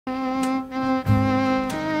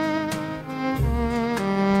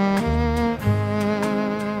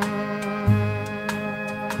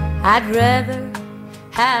I'd rather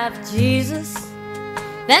have Jesus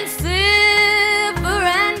than silver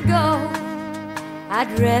and gold.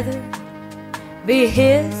 I'd rather be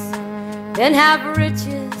His than have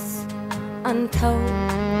riches untold.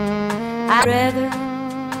 I'd rather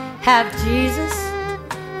have Jesus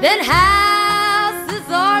than houses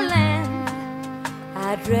or land.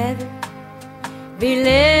 I'd rather be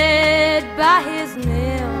led by His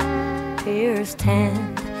nail-pierced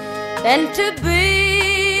hand than to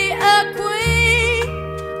be a queen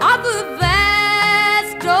of a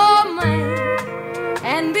vast domain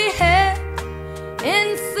and be held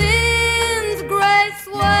in sin's great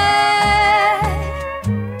sway.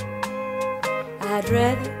 I'd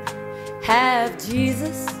rather have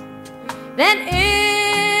Jesus than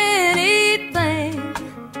anything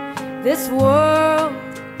this world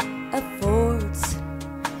affords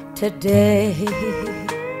today.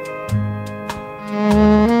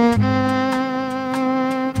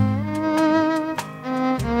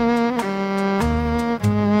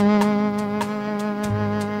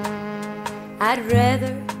 I'd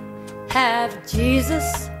rather have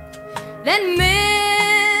Jesus than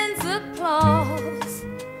men's applause.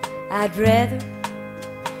 I'd rather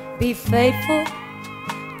be faithful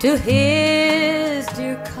to His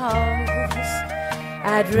due cause.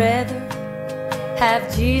 I'd rather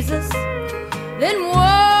have Jesus than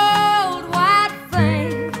worldwide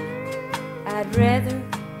fame. I'd rather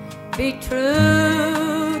be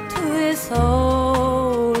true to His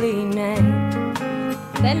holy name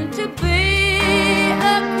than to be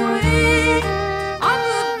a queen of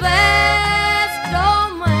a vast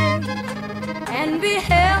domain and be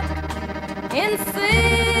held in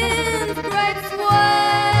sin's great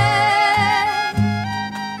sway.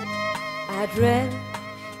 I'd rather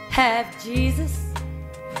have Jesus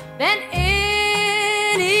than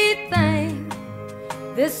anything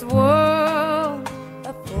this world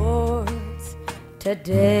affords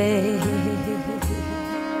today.